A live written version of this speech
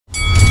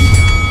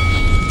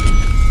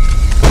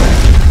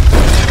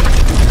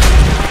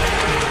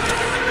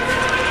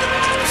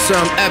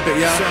Something epic,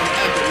 y'all.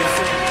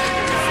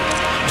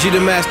 G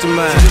the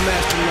mastermind.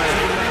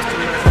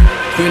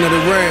 Queen of the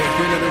ring.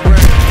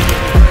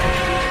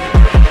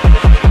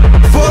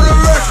 For the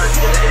record.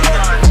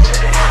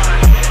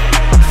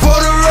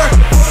 For the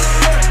record.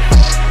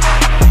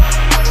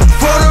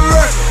 For the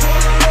record.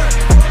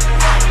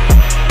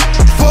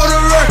 For the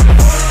record.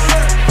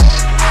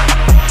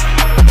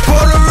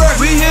 For the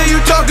record. We hear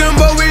you talking,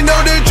 but we know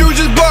that you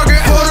just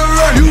barking. For the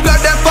record. You got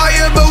that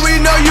fire, but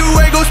we know you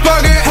ain't gon'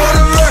 spark it. For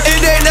the record.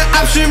 It ain't an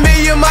option,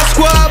 me and my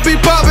squad be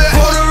poppin'.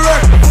 For the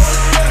record.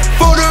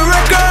 For the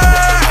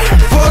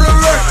record. For the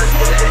record.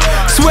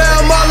 Swear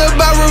I'm all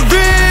about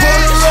revenge. For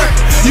the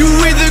record. You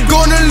either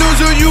gonna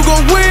lose or you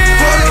gon' win.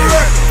 For the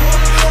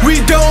record. We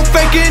don't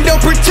fake and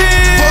don't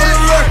pretend. For the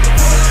record.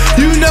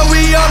 You know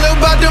we all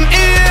about them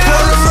ends.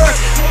 For the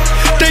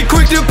record. They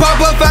quick to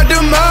pop up out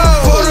the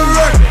mouth. For the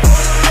record.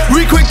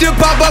 We quick to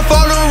pop up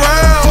all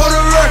around. For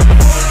the record.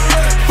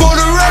 For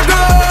the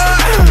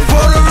record.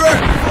 For the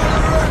record.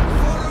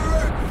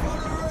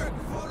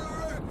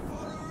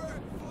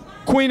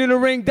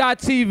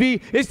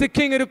 QueenofTheRing.tv. It's the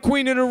king of the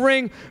Queen of the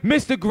Ring,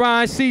 Mr.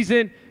 Grind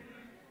Season.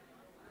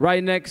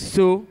 Right next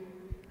to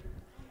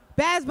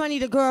Babs Bunny,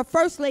 the girl,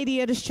 first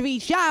lady of the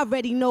streets. Y'all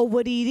already know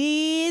what it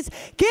is.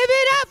 Give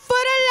it up for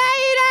the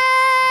lady!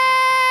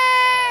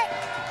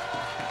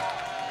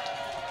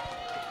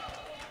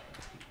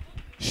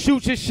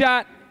 Shoot Your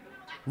Shot,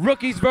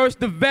 Rookies versus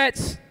the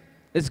Vets.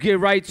 Let's get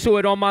right to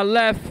it. On my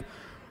left,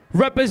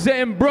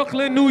 representing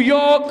Brooklyn, New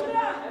York,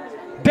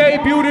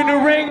 debuted in the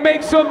ring.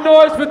 Make some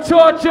noise for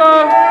Torture. You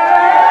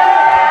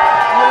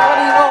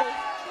already know.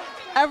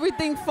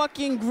 Everything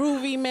fucking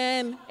groovy,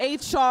 man.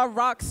 HR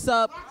rocks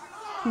up.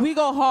 We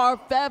go hard.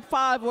 Fab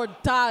 5 or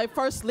die.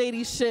 First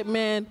lady shit,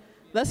 man.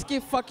 Let's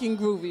get fucking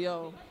groovy,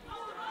 yo.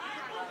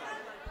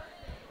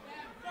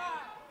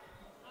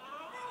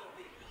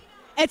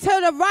 And to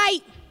the right,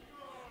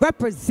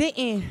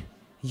 representing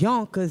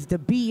Yonkers, the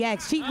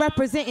BX. She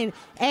representing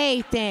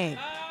everything.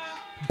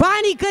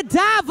 Bonnie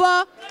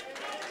Godiva.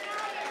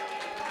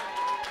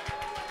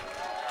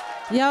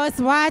 Yo,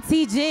 it's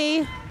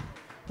YTG.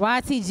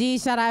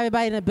 YTG, shout out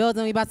everybody in the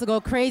building. We about to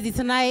go crazy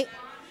tonight.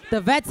 The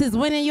Vets is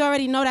winning, you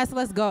already know that, so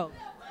let's go.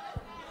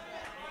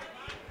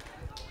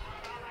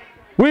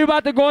 We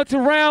about to go into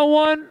round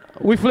one.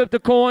 We flipped the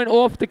coin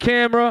off the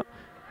camera.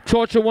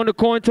 Torture won the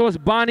coin toss.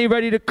 Bonnie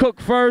ready to cook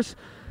first.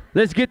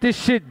 Let's get this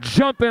shit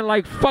jumping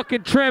like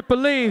fucking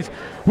trampolines.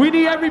 We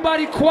need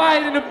everybody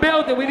quiet in the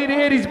building. We need to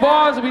hear these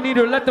bars and we need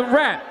to let them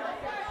rap.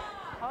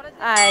 All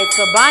right,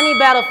 so Bonnie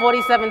battled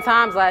 47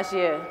 times last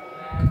year.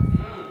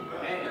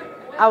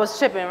 I was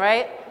tripping,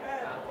 right?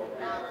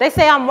 They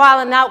say I'm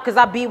wildin' out because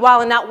I be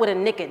wildin' out with a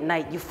nick at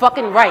night. You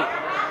fucking right.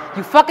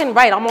 You fucking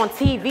right. I'm on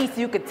TV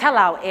so you can tell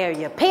our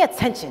area. Pay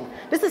attention.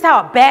 This is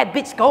how a bad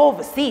bitch go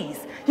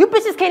overseas. You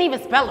bitches can't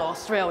even spell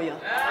Australia.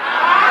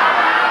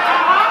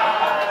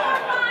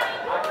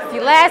 See,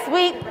 last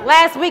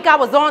week I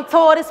was on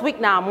tour. This week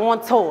now I'm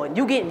on tour. And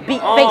you getting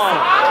beat facing.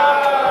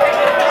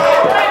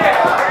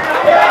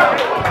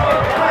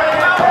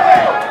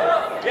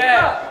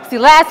 See,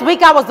 last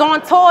week I was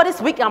on tour,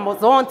 this week I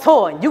was on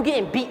tour, and you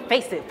getting beat,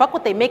 face it. Fuck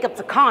what they make up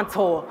to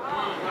contour.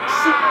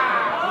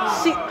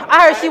 I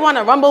heard she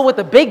wanna rumble with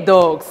the big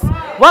dogs.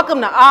 Welcome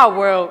to our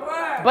world.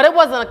 But it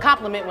wasn't a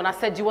compliment when I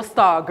said you a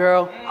star,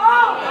 girl.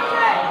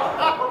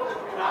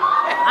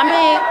 I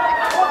mean,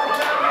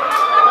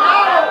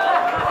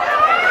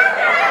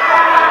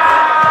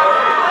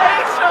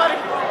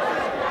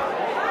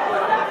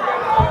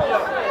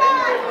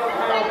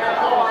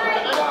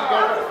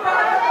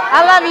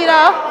 I love you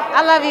though.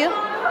 I love you.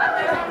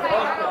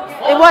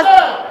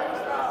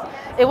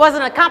 It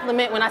wasn't a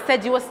compliment when I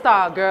said you a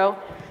star, girl.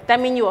 That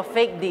mean you a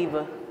fake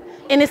diva.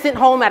 Innocent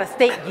home at a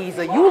state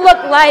geezer. She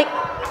looked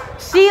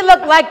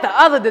like the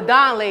other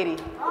Don lady.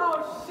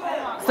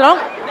 So don't.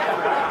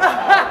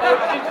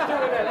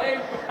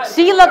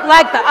 She looked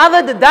like the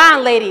other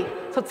Don lady.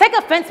 So take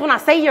offense when I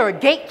say you're a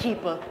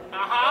gatekeeper.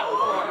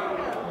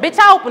 Bitch,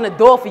 I open the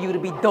door for you to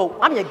be dope.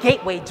 I'm your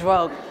gateway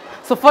drug.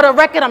 So for the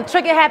record, I'm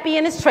trigger happy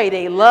in this trade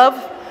day, love.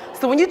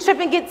 So when you trip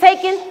and get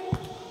taken,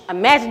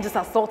 imagine just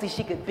how salty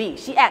she could be.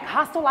 She act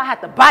hostile, I had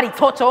to body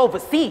torture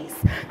overseas.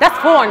 That's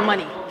foreign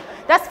money.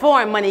 That's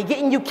foreign money.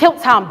 Getting you killed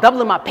how I'm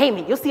doubling my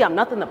payment. You'll see I'm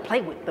nothing to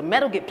play with. The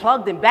metal get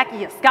plugged in back of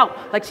your scalp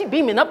like she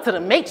beaming up to the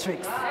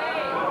Matrix.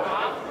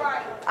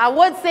 I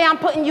would say I'm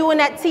putting you in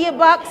that Tia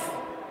box,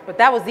 but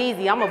that was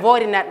easy. I'm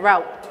avoiding that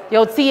route.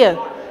 Yo, Tia,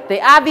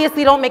 they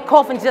obviously don't make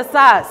coffins your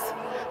size,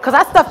 because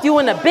I stuffed you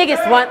in the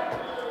biggest one.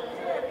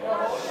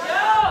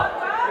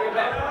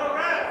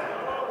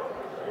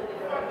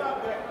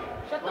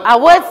 I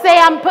would say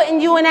I'm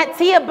putting you in that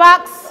Tia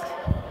box,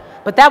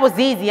 but that was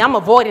easy. I'm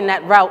avoiding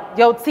that route.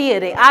 Yo, Tia,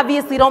 they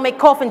obviously don't make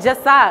coffins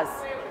just size,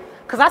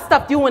 because I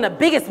stuffed you in the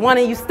biggest one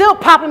and you still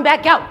popping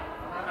back out.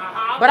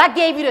 But I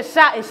gave you the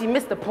shot and she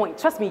missed the point.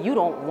 Trust me, you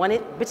don't want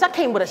it. Bitch, I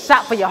came with a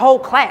shot for your whole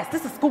class.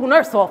 This is school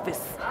nurse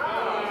office.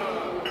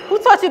 Who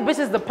taught you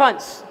bitches to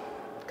punch?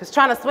 Because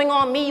trying to swing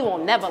on me, you will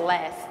never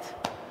last.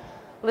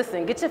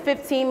 Listen, get your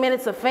 15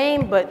 minutes of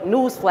fame, but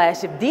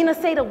newsflash, if Dina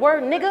say the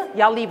word nigga,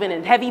 y'all leaving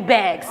in heavy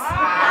bags.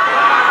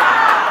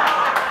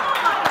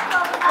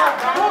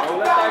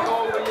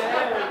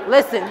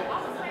 Listen,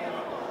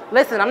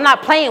 I'm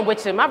not playing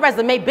with you. My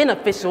resume been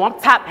official. I'm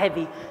top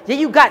heavy. Yeah,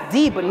 you got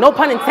D, but no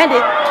pun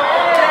intended.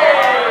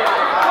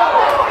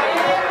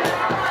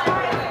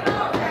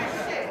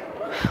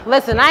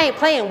 Listen, I ain't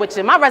playing with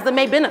you. My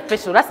resume been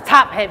official. That's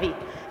top heavy.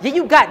 Yeah,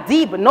 you got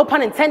D, but no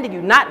pun intended.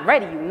 You not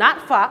ready. You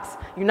not Fox.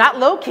 You not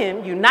Lil'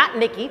 Kim. You not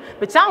Nicki.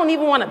 But y'all don't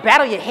even want to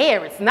battle your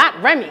hair. It's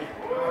not Remy.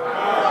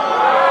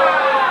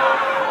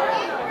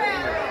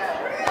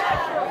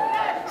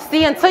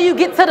 See, until you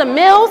get to the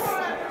mills,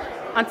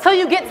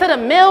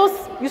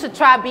 you should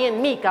try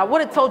being meek. I would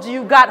have told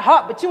you got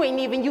heart, but you ain't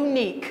even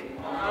unique.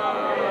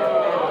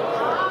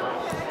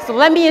 So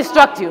let me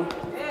instruct you,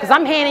 because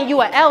I'm handing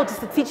you an L just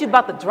to teach you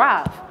about the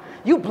drive.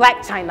 You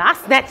black China, I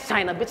snatch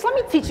China, bitch. Let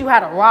me teach you how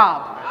to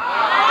rob.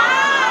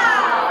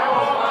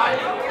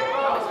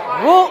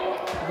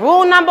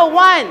 Rule number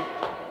 1,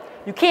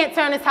 you can't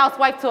turn this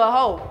housewife to a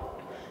hoe.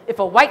 If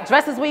a white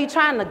dress is where you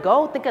trying to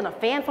go, thinking a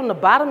fan from the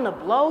bottom to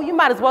blow, you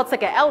might as well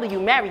take an L to you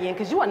marrying,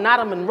 because you are not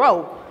a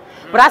Monroe.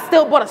 But I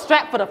still bought a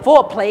strap for the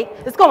foreplay.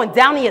 It's going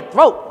down in your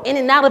throat, in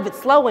and out of it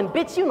slow, and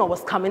bitch, you know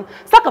what's coming.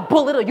 Suck a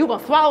bullet or you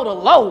gonna swallow the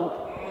load.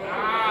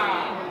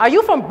 Are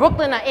you from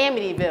Brooklyn or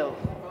Amityville?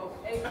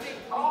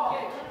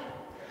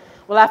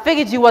 Well, I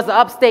figured you was an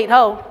upstate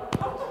hoe.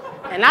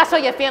 And I'll show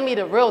your family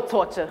the real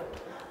torture.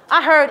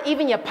 I heard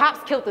even your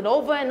pops killed it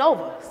over and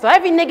over. So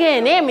every nigga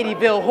in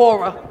Amityville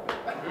horror.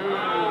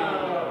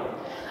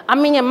 I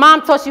mean, your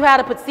mom taught you how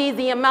to put seeds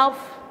in your mouth,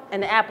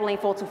 and the apple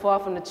ain't fall too far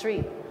from the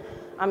tree.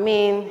 I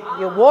mean,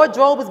 your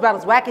wardrobe is about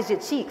as whack as your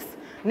cheeks.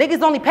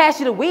 Niggas only pass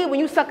you the weed when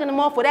you sucking them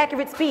off with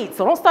accurate speed,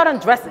 so don't start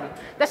undressing.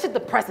 That shit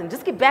depressing.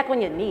 Just get back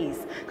on your knees,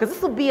 because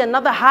this will be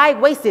another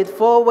high-waisted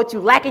for what you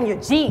lack in your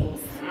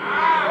jeans.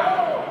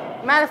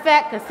 Matter of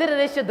fact, consider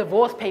this your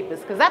divorce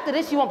papers, because after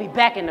this, you won't be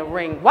back in the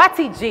ring.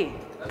 YTG.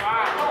 I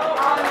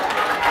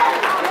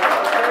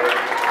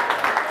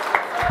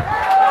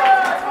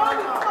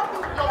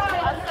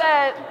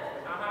said,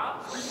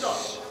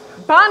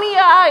 Bonnie,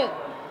 aight.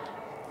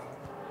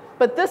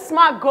 But this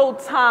my go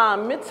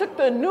time. It took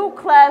the new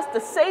class to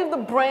save the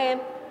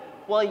brand.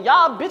 Well,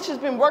 y'all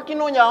bitches been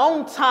working on your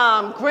own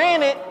time.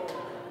 Granted,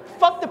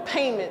 fuck the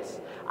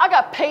payments. I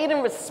got paid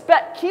in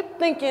respect. Keep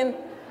thinking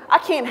I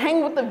can't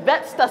hang with the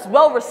vets that's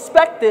well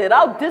respected.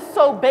 I'll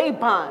disobey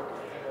bond.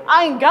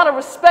 I ain't gotta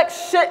respect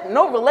shit,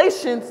 no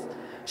relations.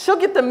 She'll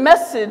get the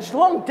message,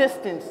 long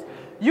distance.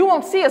 You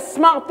won't see a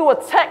smile through a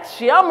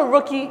text. Yeah, I'm a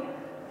rookie.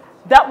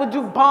 That would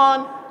do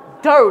Bond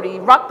dirty.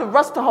 Rock the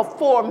rest of her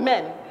 4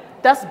 men.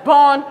 That's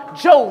Bon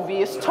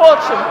Jovi. It's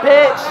torture,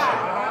 bitch.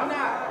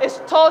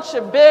 It's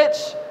torture,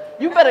 bitch.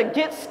 You better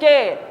get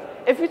scared.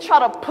 If you try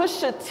to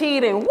push your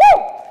teeth in, woo,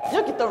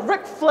 you'll get the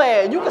Ric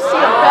Flair. You can see the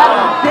bad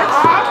of me, bitch.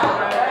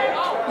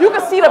 You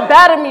can see the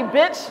bad of me,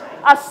 bitch.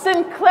 I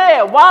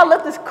Sinclair. Why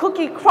let this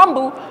cookie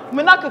crumble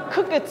when I could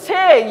cook a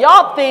tear?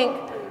 Y'all think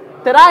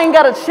that I ain't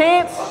got a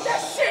chance?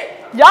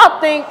 Y'all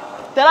think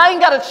that I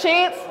ain't got a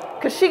chance?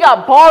 Cause she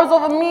got bars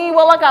over me?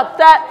 Well, I got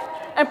that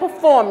and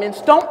performance.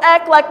 Don't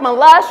act like my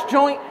last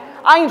joint.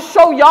 I ain't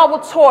show y'all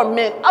what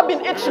torment. I've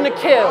been itching to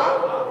kill.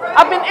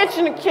 I've been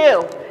itching to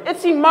kill.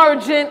 It's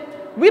emergent.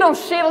 We don't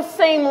share the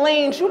same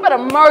lanes. You better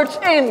merge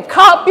in.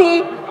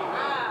 Copy.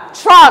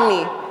 Try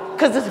me.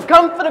 Cause it's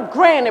gun for the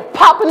grand and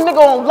pop a nigga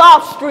on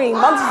live stream.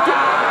 I'm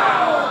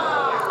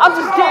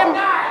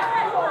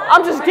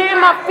just getting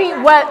my feet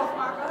wet.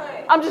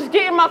 I'm just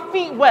getting my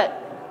feet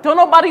wet. Don't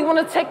nobody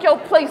wanna take your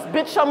place,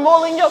 bitch. I'm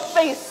all in your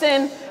face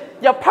and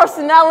your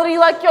personality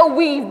like your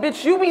weave,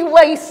 bitch. You be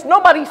laced.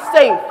 Nobody's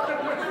safe.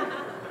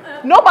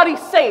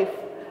 Nobody's safe.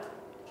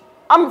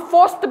 I'm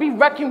forced to be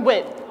reckoned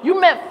with. You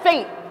met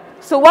fate,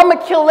 so I'ma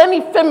kill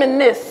any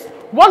feminist.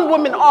 One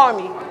woman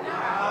army.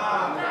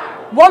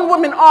 One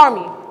woman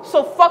army.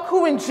 So fuck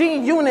who in G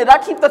unit. I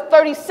keep the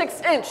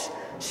 36-inch.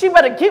 She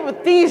better get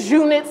with these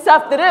units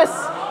after this.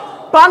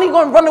 Bonnie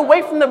gonna run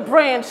away from the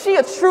brand. She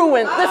a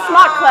truant. This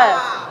my class.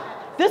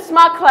 This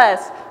my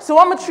class. So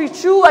I'ma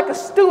treat you like a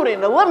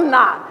student,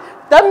 alumni.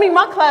 That mean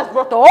my class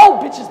brought the old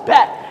bitches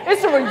back.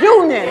 It's a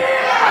reunion.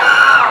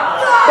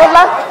 But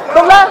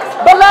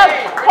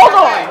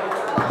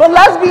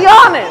let's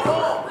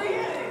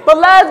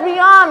be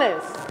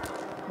honest.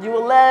 You a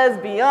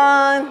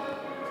lesbian.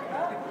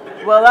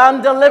 Well,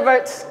 I'm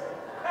delivered.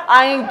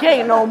 I ain't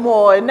gay no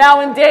more. And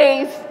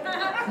nowadays,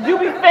 you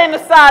be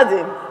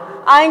fantasizing.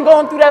 I ain't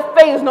going through that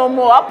phase no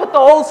more. I put the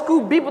old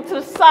school people to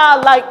the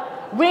side like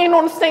we ain't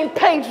on the same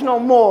page no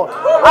more.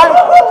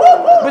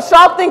 But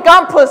y'all think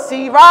I'm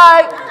pussy,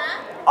 right?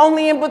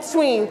 Only in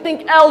between.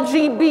 Think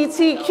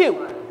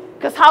LGBTQ.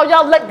 Cause how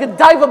y'all let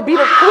Godiva be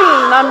the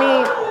queen? I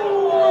mean,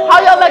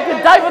 how y'all let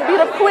Godiva be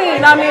the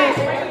queen? I mean,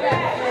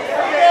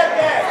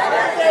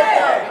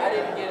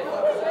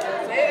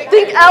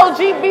 think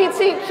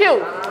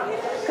LGBTQ.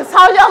 Cause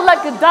how y'all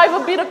let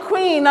Godiva be the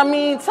queen? I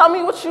mean, tell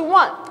me what you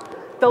want.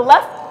 The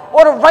left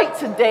or the right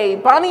today?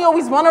 Bonnie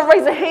always wanna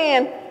raise a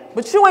hand.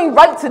 But you ain't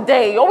right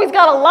today. Always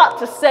got a lot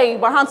to say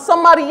behind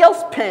somebody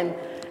else's pen.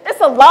 It's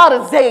a lot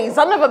of Z's.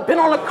 I never been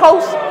on the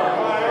coast.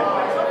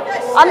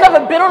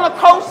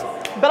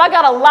 But I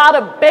got a lot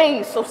of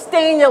bays, so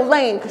stay in your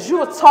lane, cause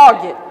you a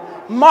target.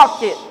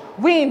 Mark it.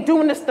 We ain't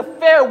doing this the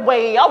fair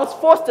way. I was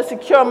forced to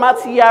secure my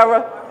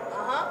tiara.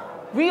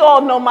 We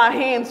all know my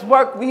hands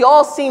work. We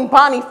all seen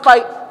Bonnie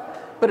fight.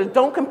 But it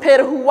don't compare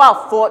to who I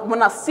fought.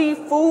 When I see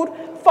food,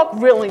 fuck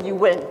reeling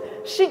you in.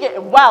 She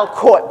getting wild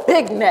caught,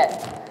 big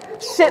net.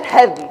 Shit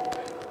heavy,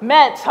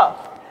 mad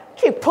tough.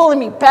 Keep pulling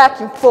me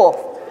back and forth.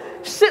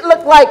 Shit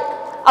look like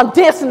I'm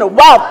dancing to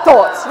Wild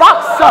Thoughts.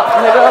 Rocks up,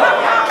 nigga.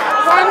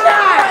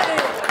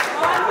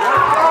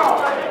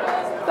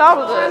 That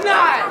was it.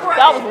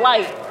 That was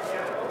light.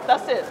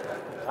 That's it.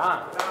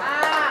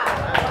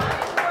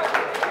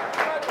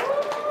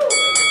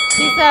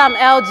 She said I'm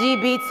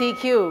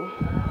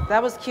LGBTQ.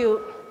 That was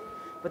cute,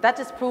 but that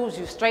just proves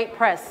you straight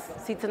press.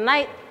 See,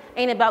 tonight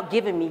ain't about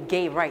giving me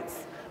gay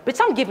rights. Bitch,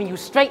 I'm giving you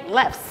straight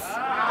lefts.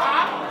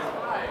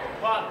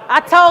 I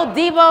told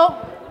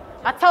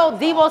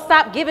Devo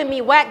stop giving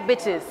me whack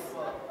bitches.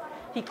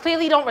 He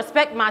clearly don't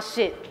respect my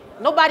shit.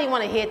 Nobody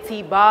wanna hear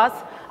T-bars.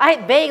 I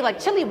hit vague like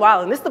Chili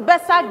Wildin'. This the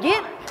best I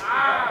get?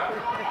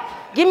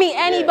 Give me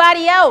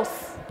anybody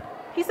else.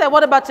 He said,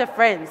 what about your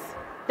friends?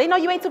 They know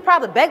you ain't too proud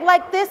to beg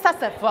like this? I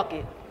said, fuck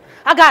it.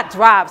 I got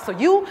drive, so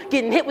you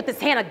getting hit with this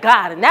hand of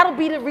God, and that'll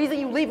be the reason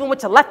you leaving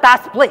with your left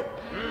eye split.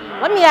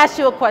 Let me ask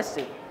you a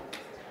question.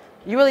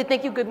 You really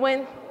think you could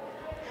win?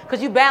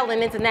 Because you battling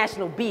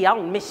International B. I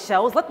don't miss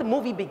shows. Let the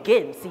movie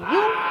begin. See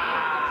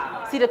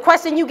the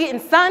question you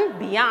getting, son?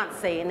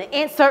 Beyonce, and the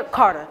insert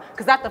Carter.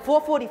 Because after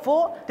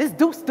 444, this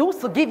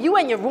deuce will give you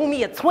and your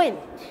roomie a twin.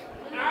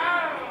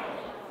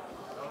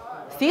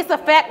 See, it's a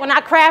fact when I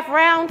craft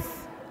rounds,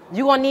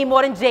 you gonna need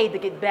more than Jade to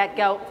get back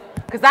out.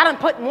 Because I done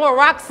put more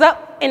rocks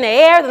up in the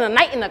air than a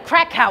night in the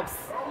crack house.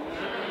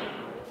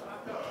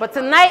 But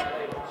tonight,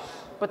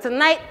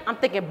 I'm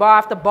thinking bar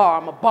after bar.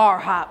 I'm a bar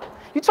hop.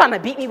 You trying to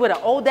beat me with an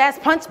old ass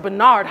punch,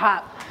 Bernard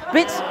hop.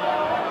 Bitch.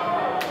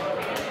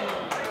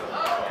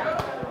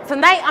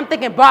 Tonight, I'm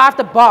thinking bar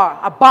after bar,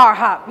 a bar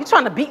hop. You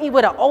trying to beat me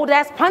with an old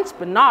ass punch,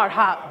 Bernard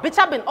hop. Bitch,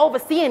 I've been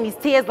overseeing these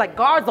tears like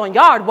guards on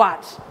yard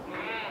watch.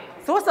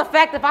 So it's a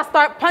fact if I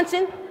start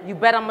punching, you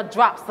bet I'ma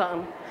drop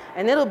something.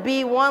 And it'll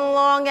be one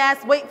long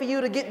ass wait for you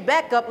to get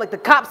back up like the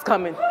cops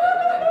coming.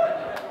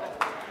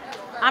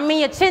 I mean,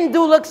 your chin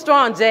do look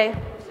strong, Jay.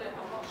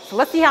 So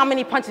let's see how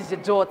many punches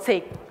your jaw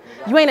take.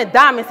 You ain't a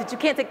diamond since you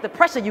can't take the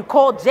pressure you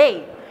call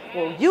Jade.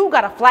 Well, you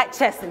got a flat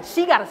chest and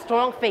she got a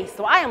strong face.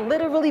 So I am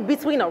literally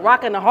between a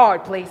rock and a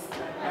hard place.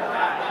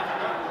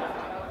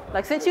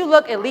 Like, since you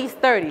look at least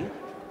 30,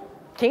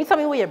 can you tell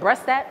me where your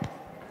breast at?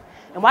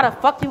 And why the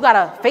fuck you got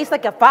a face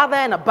like your father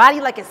and a body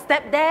like your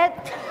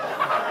stepdad?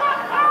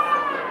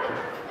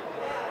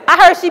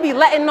 I heard she be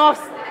letting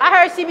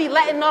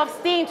off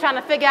steam trying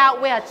to figure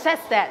out where her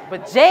chest at.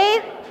 But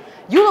Jade,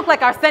 you look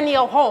like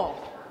Arsenio Hall.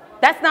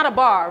 That's not a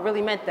bar, I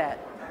really meant that.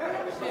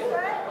 Say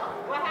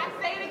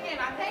it again.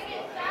 I take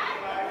it.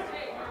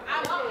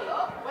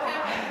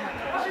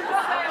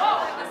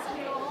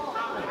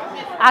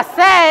 I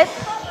said,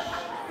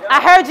 I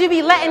heard you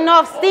be letting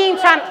off steam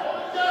trying.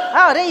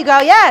 Oh, there you go.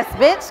 Yes,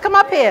 bitch. Come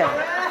up here.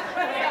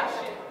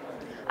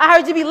 I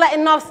heard you be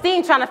letting off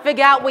steam trying to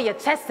figure out where your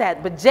chest's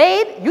at. But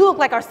Jade, you look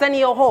like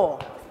Arsenio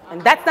Hall.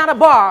 And that's not a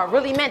bar. I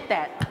really meant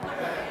that.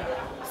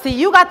 See,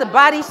 you got the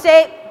body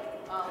shape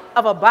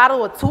of a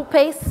bottle of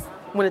toothpaste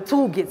when the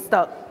tube gets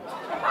stuck.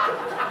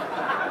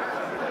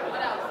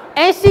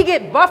 And she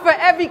get buffer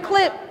every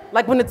clip,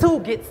 like when the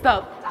tube gets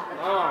stuck.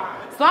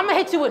 So I'm gonna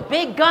hit you with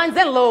big guns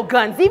and little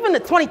guns. Even the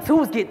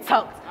 22s get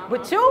tucked.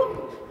 But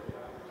you,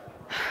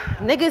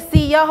 niggas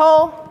see your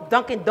hole,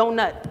 Dunkin'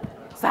 Donut.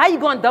 So how you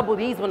gonna double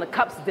these when the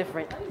cup's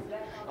different?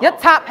 Your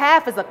top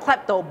half is a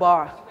klepto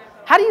bar.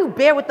 How do you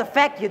bear with the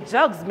fact your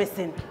jug's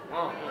missing?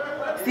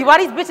 See why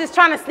these bitches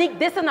trying to sneak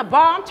this in a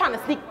bar? I'm trying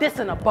to sneak this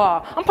in a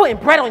bar. I'm putting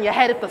bread on your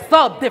head if the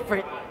sub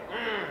different.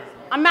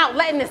 I'm out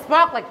letting it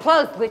spark like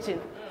plugs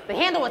glitching. The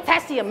handle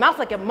attached to your mouth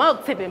like a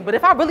mug tipping. But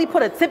if I really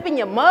put a tip in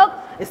your mug,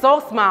 it's all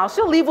smiles.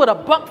 She'll leave with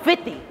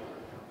 $1.50.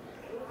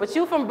 But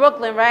you from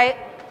Brooklyn, right?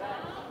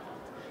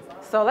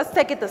 So let's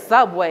take it to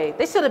Subway.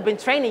 They should have been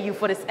training you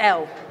for this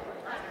L.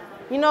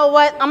 You know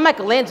what? I'm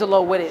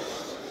Michelangelo with it.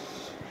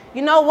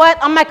 You know what?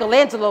 I'm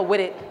Michelangelo with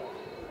it.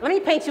 Let me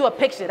paint you a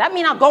picture. That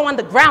mean I'll go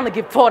underground to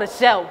give tortoise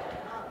shell.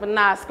 But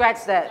nah,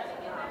 scratch that.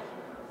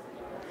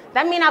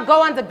 That mean I'll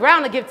go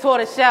underground to give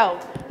tortoise shell.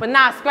 But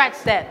nah,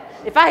 scratch that.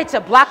 If I hit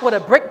your block with a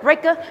brick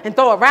breaker and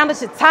throw a round at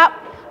your top,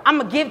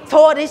 I'ma give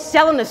tortoise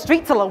shell in the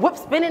street till a whip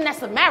spinning.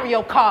 That's a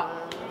Mario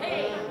Kart.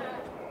 Hey.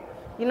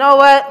 You know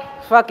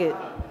what? Fuck it.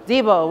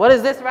 Debo, what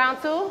is this,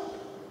 round 2?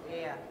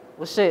 Yeah.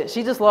 Well, shit,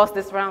 she just lost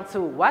this round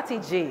 2.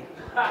 YTG.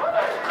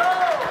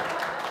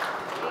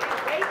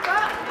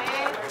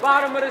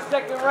 Bottom of the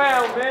second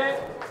round, man.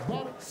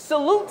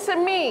 Salute to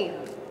me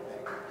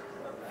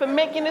for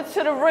making it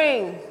to the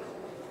ring.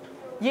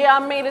 Yeah, I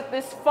made it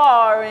this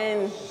far,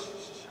 and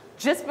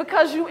just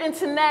because you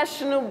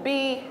international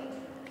B,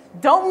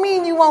 Don't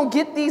mean you won't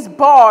get these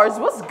bars.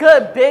 What's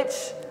good,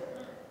 bitch?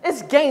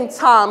 It's game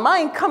time. I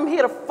ain't come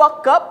here to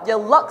fuck up. Your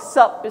luck's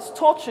up. It's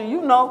torture, you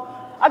know.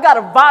 I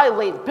gotta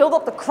violate, build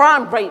up the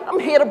crime rate. I'm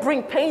here to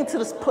bring pain to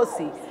this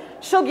pussy.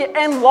 She'll get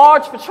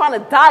enlarged for trying to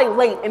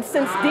dilate. And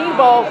since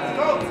Debo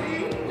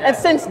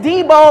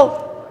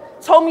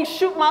told me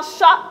shoot my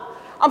shot,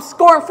 I'm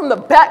scoring from the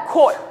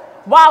backcourt.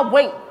 Why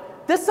wait?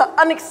 This an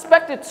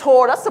unexpected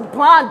tour. That's a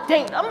blind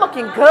date. I'm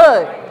looking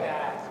good.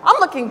 I'm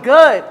looking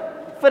good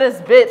for this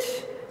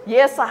bitch.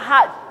 Yeah, it's a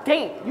hot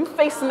date. You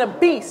facing a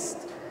beast.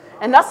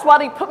 And that's why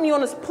they put me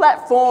on this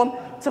platform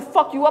to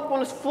fuck you up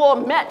on this floor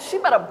mat. She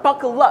better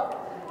buckle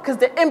up, because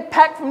the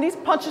impact from these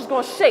punches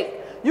gonna shake.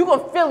 You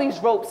gonna feel these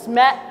ropes,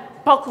 Matt.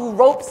 Buckle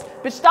ropes.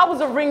 Bitch, that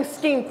was a ring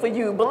scheme for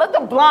you, but let the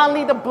blind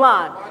lead the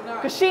blind,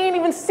 because she ain't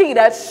even see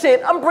that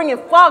shit. I'm bringing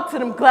fog to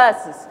them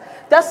glasses.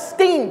 That's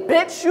steam,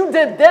 bitch. You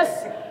did this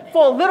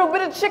for a little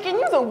bit of chicken.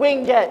 You the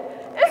wing yet.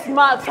 It's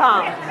my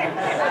time.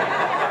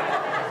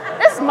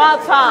 It's my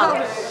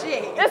time.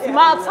 It's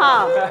my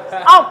time.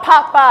 I'm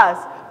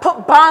Popeyes.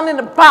 Put Bond in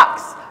the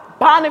box.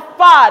 Bond and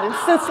fired.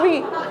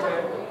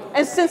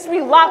 And since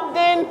we locked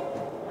in,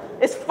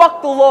 it's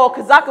fuck the law,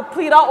 because I could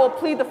plead out or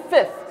plead the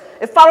fifth.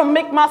 If I don't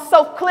make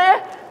myself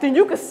clear, then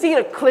you can see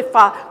the cliff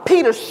I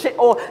Peter shit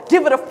or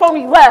give it a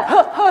phony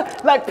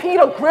laugh, like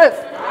Peter Griff.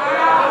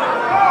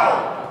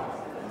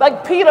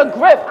 Like Peter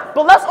Griff.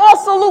 But let's all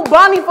salute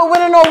Bonnie for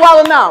winning on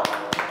Wild 'N Out.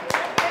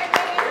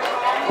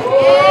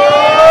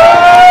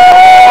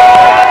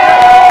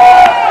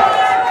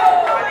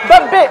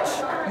 But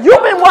bitch,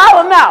 you've been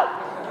wildin' out.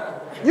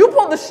 You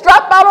pulled the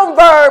strap out on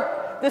Verb,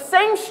 the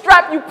same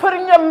strap you put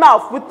in your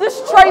mouth with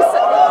this tray.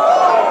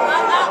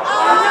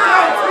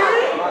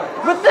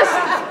 With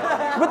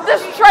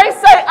this tray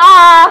say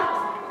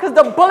cause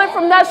the bullet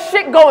from that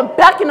shit going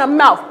back in the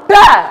mouth.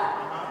 Bad.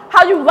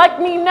 How you like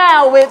me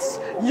now? It's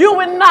you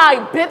and I,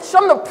 bitch.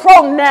 I'm the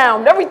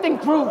pronoun. Everything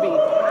groovy.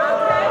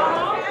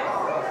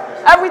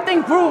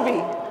 Everything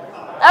groovy.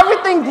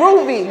 Everything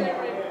groovy.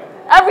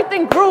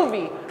 Everything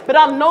groovy. But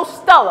I'm no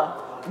Stella.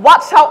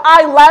 Watch how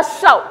I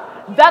lash out.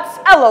 That's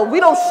Ella. We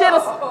don't share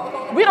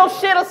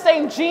the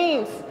same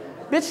jeans.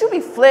 Bitch, you be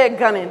flare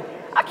gunning.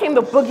 I came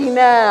to boogie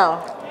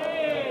now.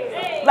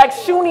 Like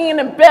Shoonie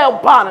and bell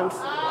bottoms.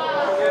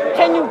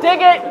 Can you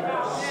dig it?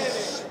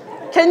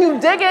 Can you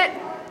dig it?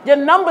 Your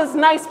number's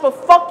nice, but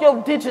fuck your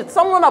digits.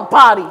 I'm on a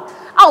body.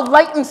 I'll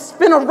light and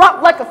spin a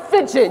rock like a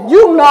fidget.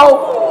 You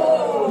know,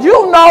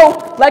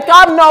 like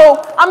I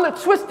know, I'm the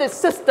twisted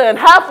sister, and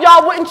half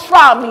y'all wouldn't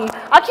try me.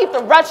 I keep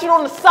the ratchet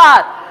on the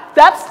side.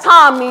 That's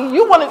Tommy.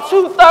 You wanted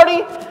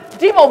 230?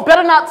 Devo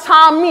better not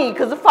time me,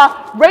 because if I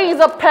raise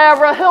a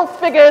para, he'll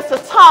figure it's a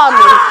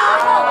Tommy.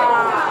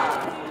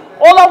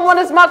 All I want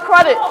is my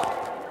credit.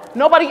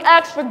 Nobody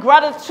asks for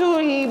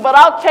gratitude, but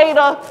I'll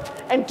cater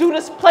and do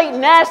this plate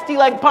nasty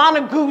like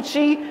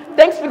Bonagucci.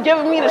 Thanks for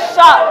giving me the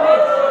shot.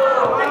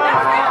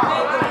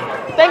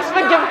 Thanks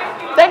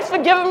for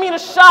giving me the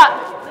shot.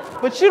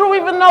 But you don't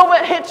even know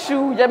what hit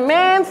you. Your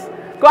man's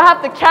gonna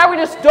have to carry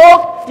this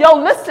dog. Yo,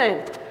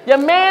 listen. Your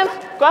man's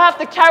gonna have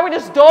to carry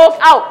this dog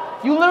out.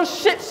 You little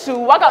Shih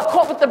Tzu. I got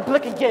caught with the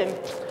blick again.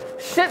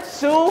 Shih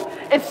Tzu.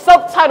 It's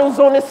subtitles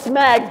on this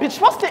mag. Bitch,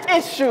 what's the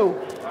issue?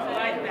 I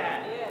like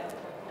that.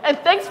 And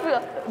thanks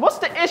for, what's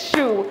the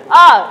issue?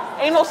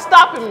 Ain't no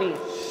stopping me.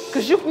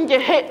 Because you can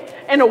get hit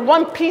in a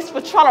one piece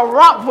for trying to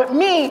romp with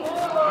me.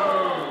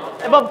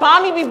 But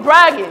Bonnie be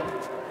bragging.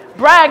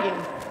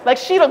 Like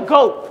she the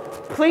goat.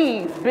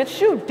 Please, bitch,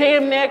 you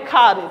damn near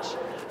cottage.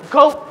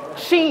 Goat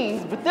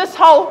cheese. But this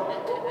hoe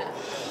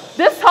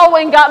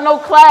ain't got no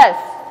class.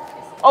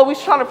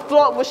 Always trying to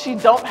flaunt what she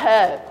don't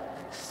have.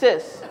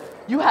 Sis,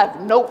 you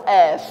have no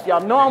ass. Y'all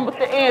know I'm with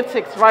the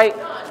antics, right?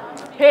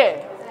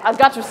 Here, I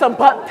got you some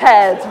butt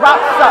pads.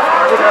 Rocks up,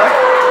 nigga.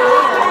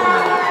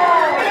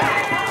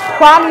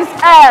 Kwame's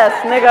ass,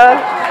 nigga.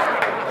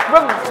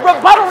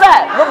 Rebuttal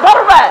that.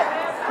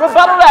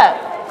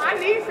 I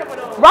need some of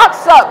those.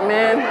 Rocks up,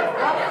 man.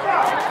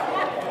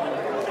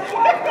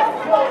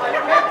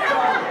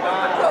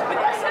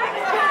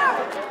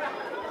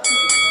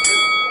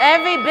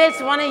 Every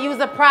bitch wanna use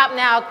a prop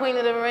now, Queen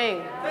of the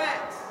Ring.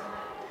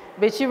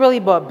 Bitch, you really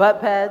bought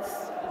butt pads?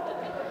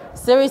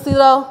 Seriously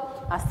though,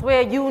 I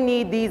swear you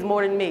need these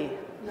more than me.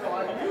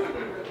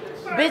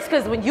 Bitch,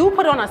 cause when you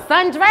put on a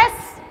sundress,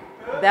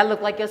 that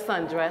look like your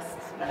sundress.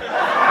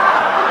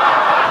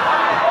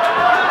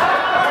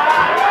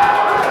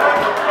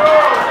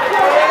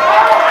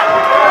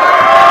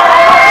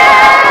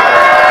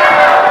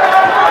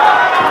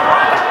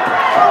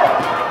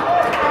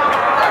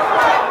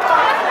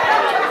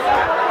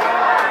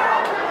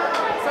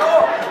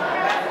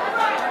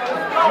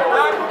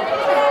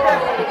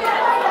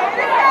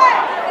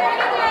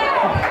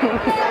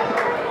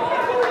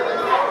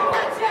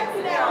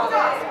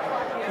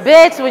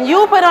 Bitch, when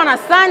you put on a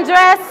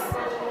sundress,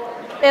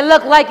 it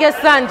look like your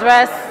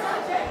sundress.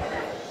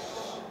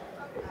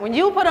 When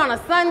you put on a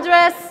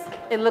sundress,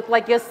 it look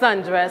like your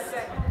sundress.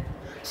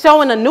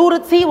 Showing the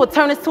nudity will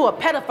turn us to a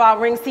pedophile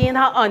ring seeing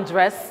her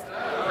undress.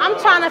 I'm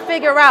trying to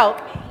figure out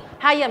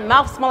How your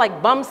mouth smell like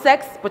bum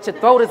sex, but your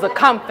throat is a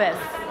cum fest.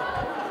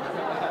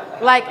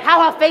 Like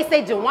how her face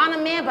say Joanna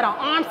Man, but her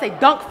arms say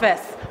dunk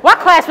fest. Why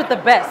clash with the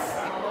best?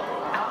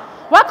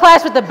 Why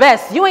clash with the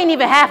best? You ain't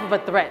even half of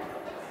a threat.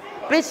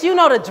 Bitch, you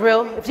know the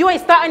drill. If you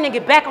ain't starting to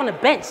get back on the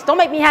bench, don't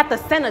make me have to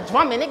send a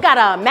drum in. It got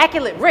an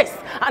immaculate wrist,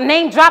 a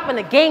name drop and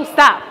the game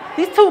stop.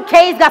 These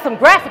 2Ks got some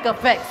graphic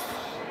effects.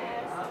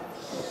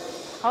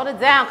 Hold it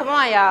down, come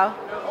on, y'all.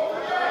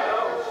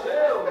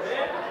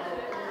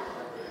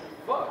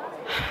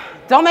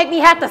 Don't make me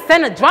have to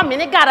send a drum in.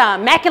 It got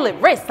an immaculate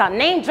wrist, a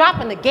name drop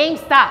and the game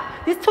stop.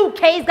 These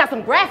 2Ks got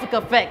some graphic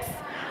effects.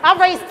 I'll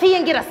raise T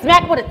and get a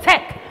smack with a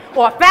tech.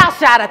 Or a foul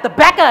shot at the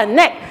back of her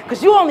neck.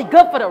 Cause you only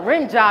good for the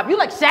rim job. You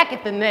like Shaq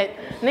at the net.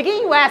 Nigga,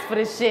 you asked for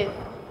this shit.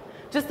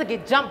 Just to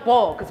get jump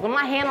ball. Cause when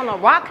my hand on a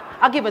rock,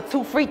 I'll give her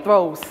 2 free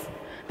throws.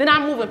 Then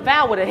I'm moving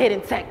foul with a hidden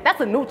tech.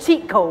 That's a new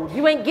cheat code.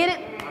 You ain't get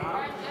it?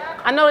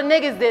 I know the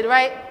niggas did,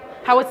 right?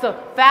 How it's a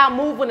foul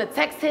move when the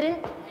tech's hidden.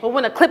 But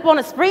when a clip on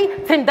a spree,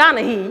 Tim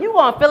Donaghy. You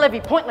gonna feel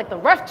every point like the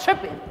ref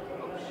tripping.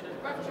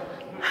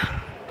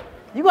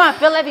 You gonna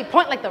feel every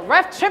point like the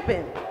ref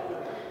tripping.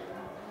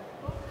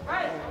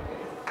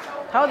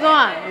 Hold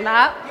on,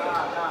 nah.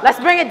 Let's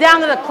bring it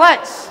down to the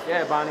clutch.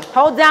 Yeah, Bonnie.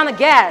 Hold down the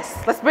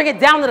gas. Let's bring it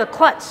down to the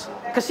clutch.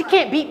 Cause she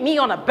can't beat me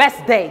on a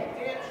best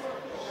day.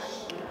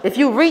 If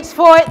you reach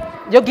for it,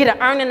 you'll get an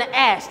urn in the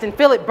ash, then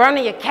feel it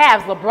burning your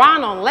calves,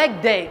 LeBron on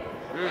leg day.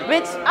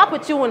 Bitch, I'll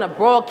put you in a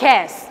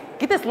broadcast.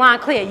 Get this line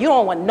clear, you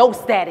don't want no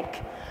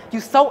static.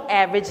 You so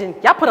average and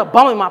y'all put a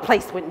bum in my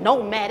place with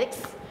no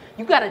Maddox.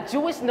 You got a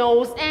Jewish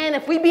nose, and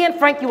if we being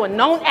frank, you a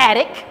known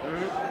addict.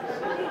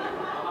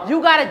 You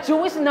got a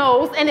Jewish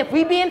nose, and if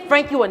we being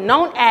frank, you a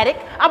known addict.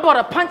 I bought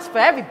a punch for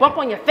every bump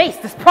on your face.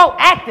 This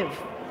proactive.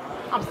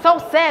 I'm so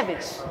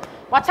savage.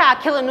 Watch how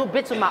I kill a new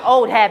bitch with my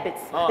old habits.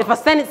 If a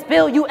sentence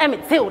spill, you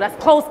Emmett Till. That's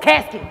closed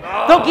casket.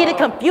 Don't get it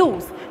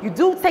confused. You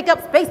do take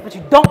up space, but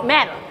you don't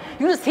matter.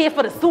 You just here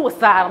for the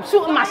suicide. I'm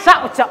shooting my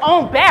shot with your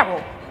own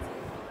barrel.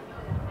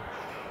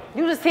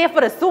 You just here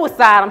for the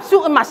suicide. I'm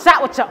shooting my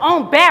shot with your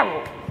own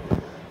barrel.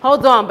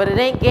 Hold on, but it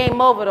ain't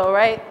game over though,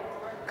 right?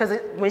 Cause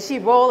when she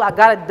roll, I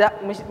gotta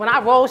die. When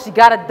I roll, she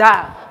gotta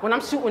die. When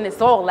I'm shooting,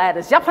 it's all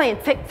ladders. Y'all playing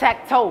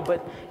tic-tac-toe,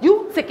 but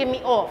you ticking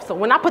me off. So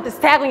when I put this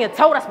tag on your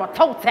toe, that's my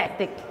toe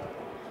tactic.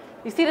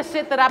 You see the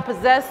shit that I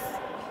possess?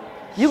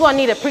 You gonna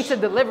need a preacher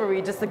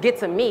delivery just to get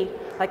to me.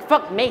 Like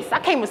fuck Mace, I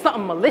came with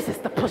something malicious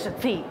to push a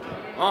T.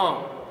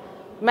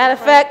 Matter of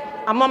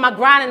fact, I'm on my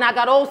grind and I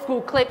got old school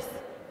clips.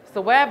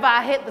 So wherever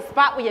I hit the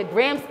spot where your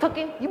gram's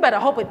cooking, you better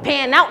hope it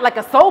pan out like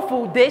a soul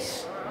food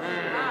dish.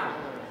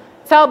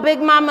 Tell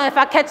Big Mama if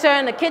I catch her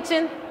in the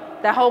kitchen,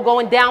 that hoe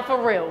going down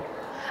for real.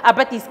 I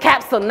bet these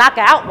caps will knock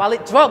her out while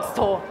it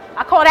drugstore.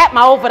 I call that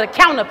my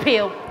over-the-counter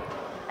pill.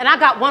 And I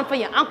got one for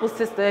your uncle's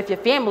sister if your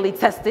family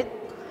tested.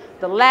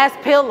 The last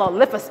pill will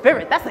lift a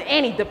spirit. That's an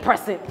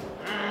antidepressant.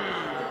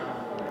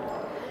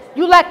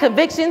 You lack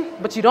conviction,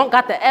 but you don't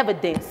got the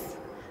evidence.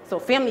 So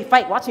family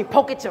fight, watch me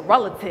poke at your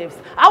relatives.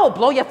 I will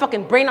blow your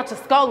fucking brain out your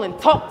skull and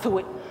talk to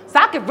it. So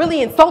I could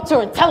really insult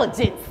your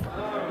intelligence.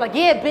 Like,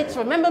 yeah, bitch,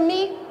 remember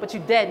me? But you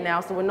dead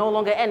now, so we're no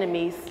longer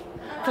enemies.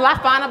 Till I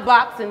find a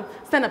box and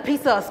send a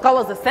piece of her skull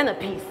as a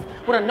centerpiece.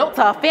 With a note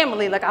to her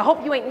family, like, I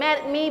hope you ain't mad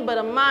at me, but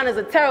a mine is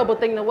a terrible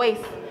thing to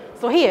waste.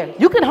 So here,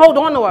 you can hold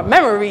on to her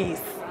memories.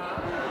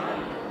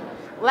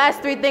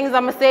 Last 3 things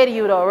I'ma say to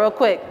you though, real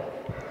quick.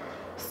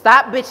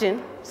 Stop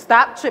bitching,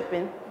 stop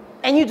tripping,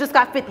 and you just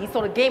got 50,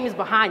 so the game is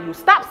behind you.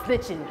 Stop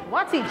snitching,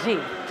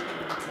 YTG.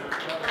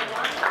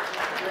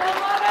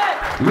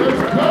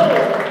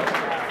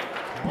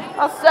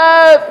 I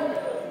said,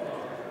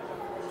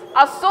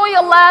 I saw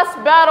your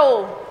last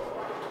battle,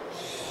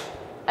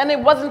 and it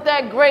wasn't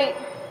that great.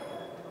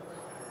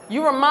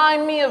 You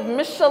remind me of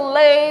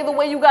Michelet, the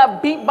way you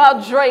got beat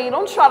by Dre.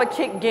 Don't try to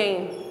kick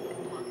game,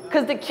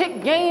 because the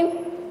kick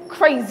game,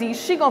 crazy.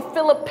 She gonna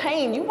feel a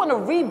pain. You wanna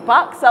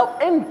rebox out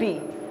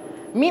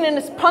MB, meaning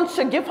this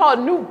puncher, give her a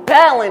new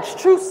balance,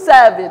 true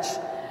savage.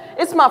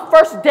 It's my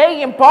first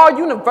day in Bar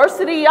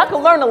University. I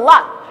can learn a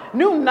lot,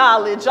 new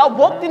knowledge. I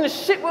walked in the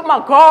shit with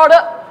my guard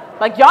up.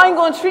 Like, y'all ain't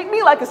gonna treat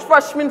me like it's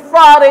Freshman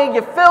Friday,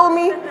 you feel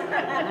me?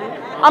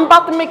 I'm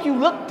about to make you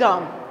look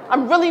dumb.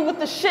 I'm really with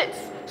the shits,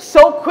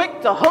 so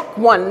quick to hook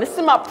one. This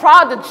is my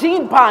pride to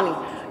Gene Bonnie.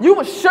 You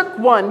a shook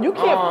one, you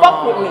can't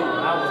fuck with me.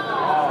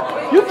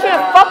 You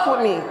can't fuck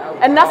with me,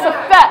 and that's a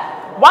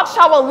fact. Watch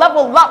how I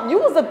level up. You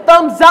was a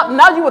thumbs up,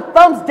 now you a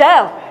thumbs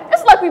down.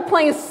 It's like we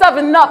playing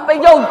 7-Up.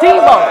 Hey, yo,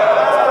 Devo.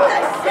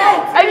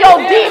 Hey, yo,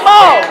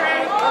 Devo.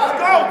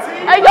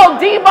 Hey, yo,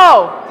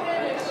 Devo.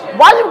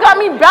 Why you got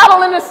me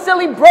battling this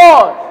silly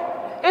broad?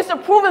 It's a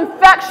proven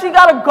fact she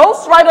got a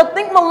ghostwriter.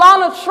 Think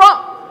Melania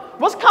Trump.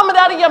 What's coming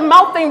out of your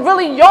mouth ain't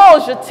really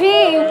yours. Your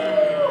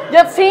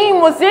team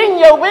was in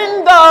your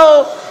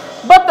window,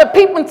 but the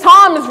peeping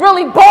Tom is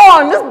really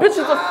born. This bitch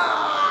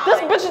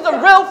is a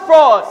real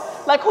fraud.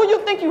 Like, who you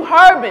think you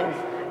herbing?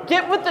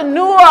 Get with the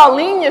New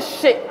Orleans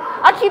shit.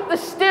 I keep the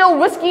still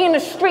whiskey in the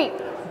street.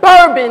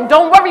 Bourbon.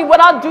 Don't worry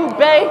what I do,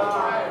 bae.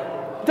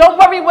 Don't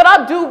worry what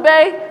I do,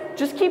 bae.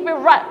 Just keep it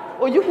right.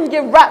 or you can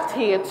get wrapped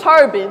here,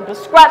 turban, but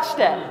scratch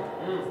that.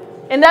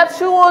 And that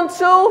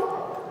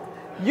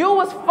 2-on-2, you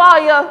was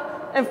fire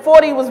and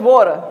 40 was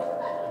water.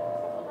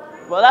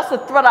 Well, that's a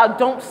threat I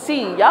don't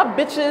see. Y'all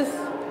bitches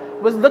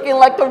was looking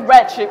like the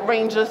Ratchet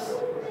Rangers.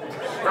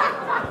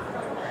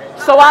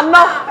 So I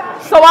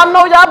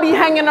know y'all be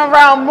hanging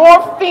around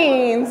more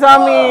fiends. I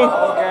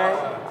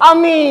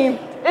mean,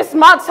 it's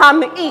my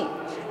time to eat.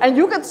 And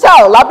you can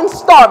tell I've been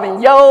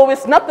starving. Yo,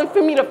 it's nothing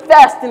for me to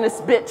fast in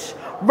this bitch.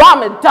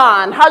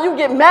 Ramadan, how you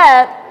get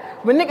mad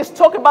when niggas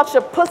talk about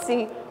your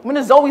pussy when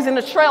it's always in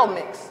the trail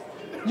mix?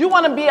 You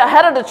want to be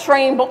ahead of the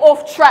train, but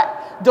off track.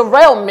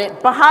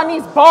 Derailment. Behind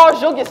these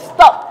bars, you'll get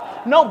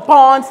stuck. No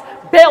bonds,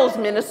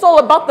 bailsmen. It's all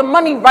about the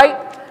money, right?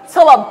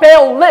 Till a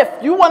bail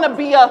lift. You want to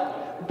be a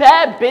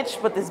bad bitch,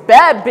 but this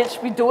bad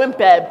bitch be doing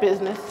bad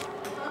business.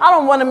 I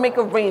don't want to make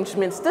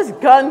arrangements. This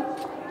gun,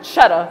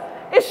 cheddar,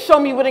 it show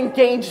me with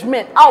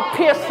engagement. I'll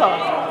pierce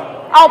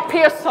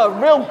her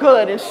real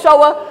good and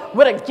show her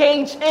what a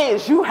gauge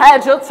is. You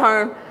had your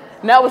turn,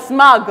 now it's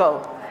my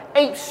go.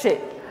 Ape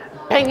shit,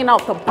 banging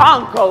out the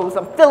bongos.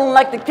 I'm feeling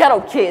like the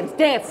ghetto kids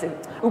dancing.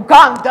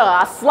 Uganda,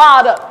 I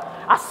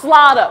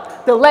slide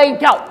up, the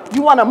leg out.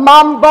 You want a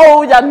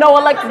mambo? Y'all know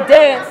I like to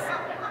dance.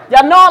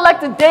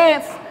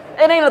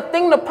 It ain't a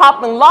thing to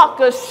pop and lock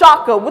a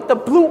shaka with the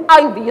blue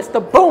ivy. It's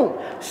the boom,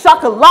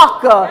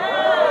 shakalaka.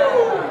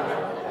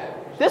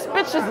 This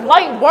bitch is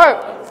light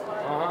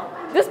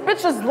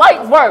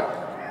work.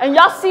 And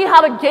y'all see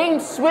how the game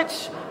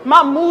switch?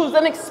 My moves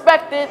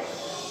unexpected.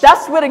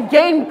 That's where the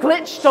game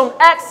glitch. Don't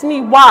ask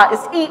me why.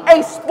 It's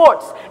EA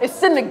Sports.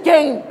 It's in the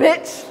game,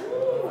 bitch.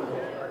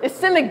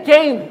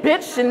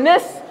 And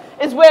this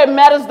is where it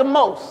matters the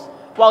most.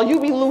 While you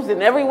be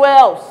losing everywhere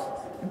else.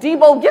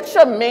 Debo, get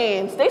your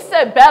mans. They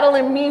said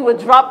battling me would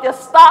drop your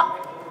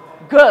stock.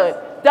 Good.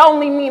 That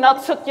only mean I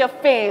took your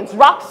fans.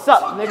 Rocks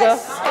up, nigga.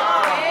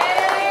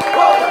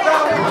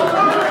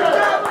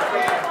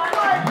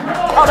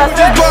 Oh, that's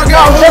just bark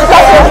out. You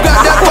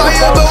got that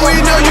fire, but we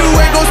know you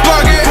ain't gon'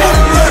 spark it.